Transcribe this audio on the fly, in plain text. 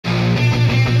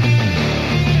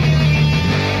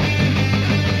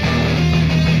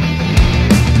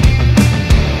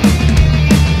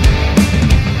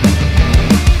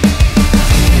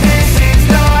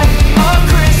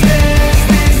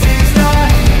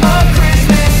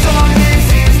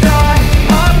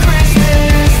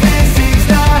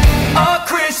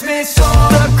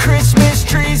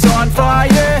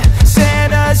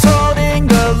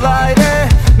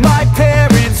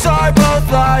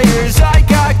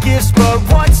gifts but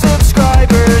 1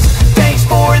 subscribers. Thanks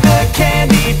for the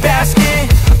candy basket.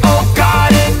 Oh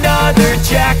god, another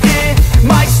jacket.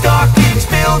 My stocking's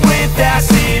filled with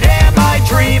acid. Am I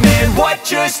dreaming? What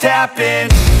just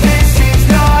happened? This is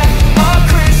not a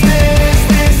Christmas.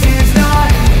 This is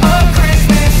not a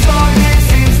Christmas song. This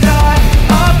is not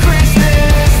a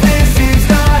Christmas. This is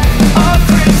not a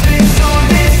Christmas song.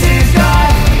 This is not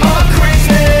a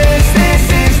Christmas. This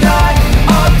is not a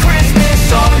Christmas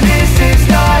song. This is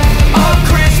not a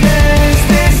Christmas.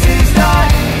 This is not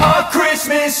a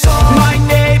Christmas song. My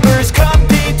neighbors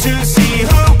compete to see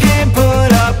who can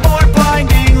put up more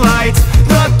blinding lights.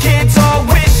 The kids all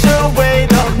wish away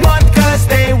the month 'cause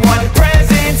they want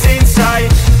presents in sight.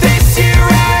 This year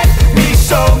had me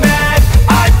so mad.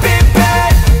 I've been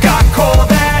bad, got coal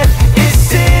that is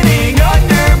sitting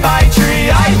under my tree.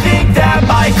 I think that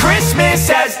my Christmas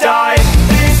has died.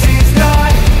 This is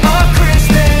not a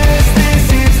Christmas. This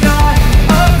is not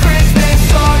a Christmas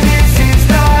song. This is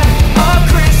not a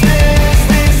Christmas.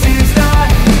 This is not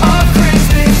a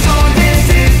Christmas song. This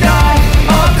is not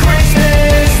a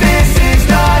Christmas. This is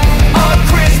not a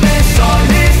Christmas song.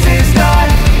 This is not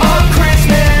a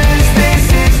Christmas. This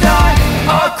is not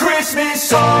a Christmas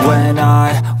song. When I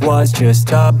was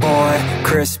just a boy,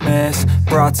 Christmas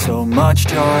brought so much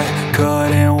joy.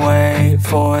 Couldn't wait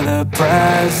for the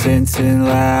presents and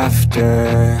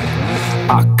laughter.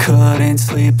 I couldn't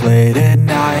sleep late at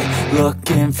night,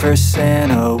 looking for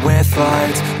Santa with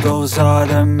lights. Those are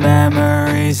the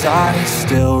memories I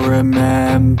still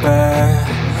remember.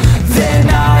 Then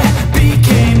I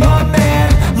became a man,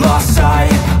 lost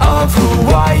sight of who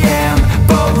I am.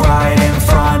 But right in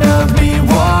front of me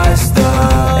was the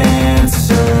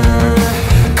answer.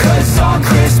 'Cause on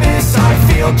Christmas I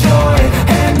feel joy,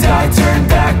 and I turn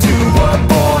back to a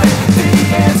boy. The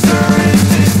answer is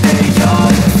to stay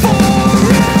young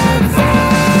forever.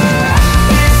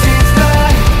 This is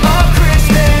not a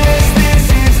Christmas. This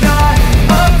is not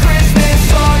a Christmas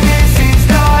song. This is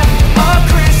not a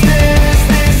Christmas.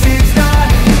 This is not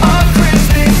a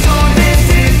Christmas song. This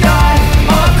is not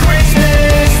a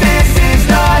Christmas. This is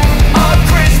not a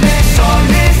Christmas song.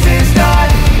 This is not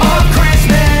a Christmas. This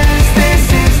is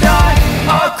not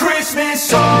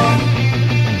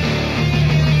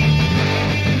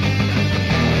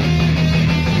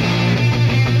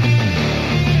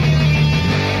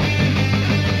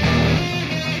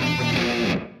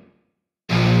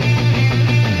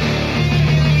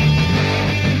Christmas song.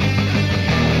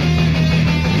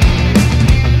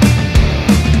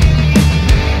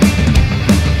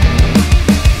 This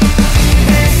is not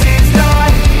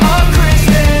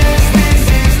a Christmas. This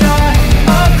is not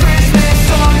a Christmas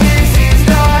song. This is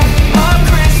not a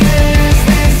Christmas.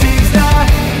 This is not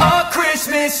a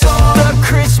Christmas song. The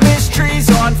Christmas tree's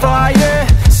on fire.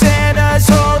 Santa's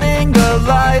holding the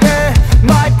lighter.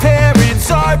 My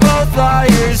parents are both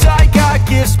liars. I got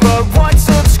gifts but 1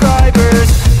 subscribers.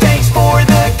 Thanks for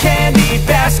the candy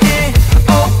basket.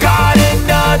 Oh god,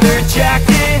 another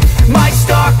jacket. My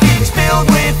stocking's filled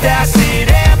with acid.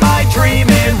 Am I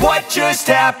dreaming? What just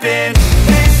happened?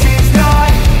 This is not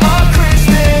a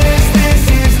Christmas. This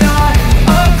is not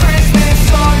a Christmas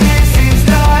song. This is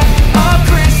not a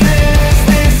Christmas.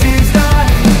 This is not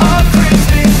a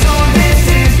Christmas song. This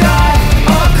is not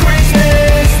a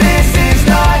Christmas. This is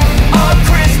not a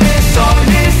Christmas song.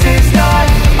 This is not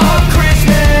a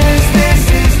Christmas. This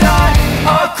is not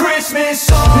a Christmas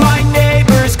song. My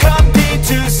neighbors compete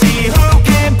to see who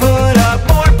can put up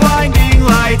more blinding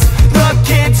lights. The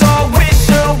kids all wish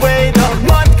away the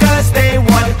month 'cause they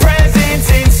want presents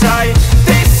in sight.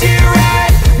 This year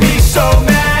had me so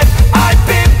mad. I've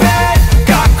been bad,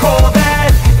 got coal that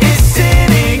is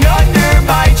sitting under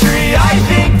my tree. I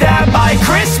think that my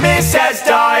Christmas has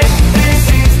died. This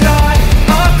is not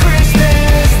a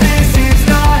Christmas. This is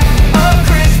not a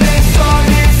Christmas song.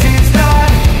 This is not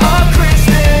a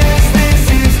Christmas. This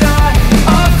is not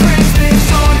a Christmas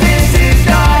song. This is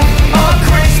not a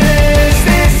Christmas.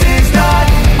 This is not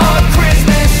a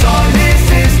Christmas song. This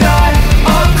is not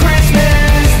a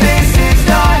Christmas. This is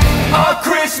not a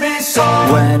Christmas song.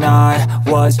 When I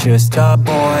was just a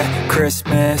boy,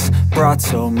 Christmas brought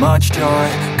so much joy.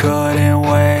 Couldn't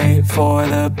wait for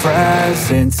the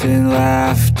presents and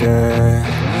laughter.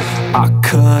 I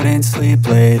couldn't sleep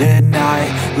late at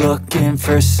night, looking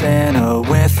for Santa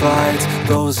with lights.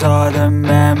 Those are the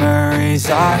memories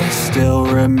I still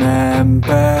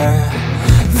remember.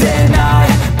 Then I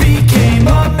became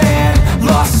a man,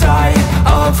 lost sight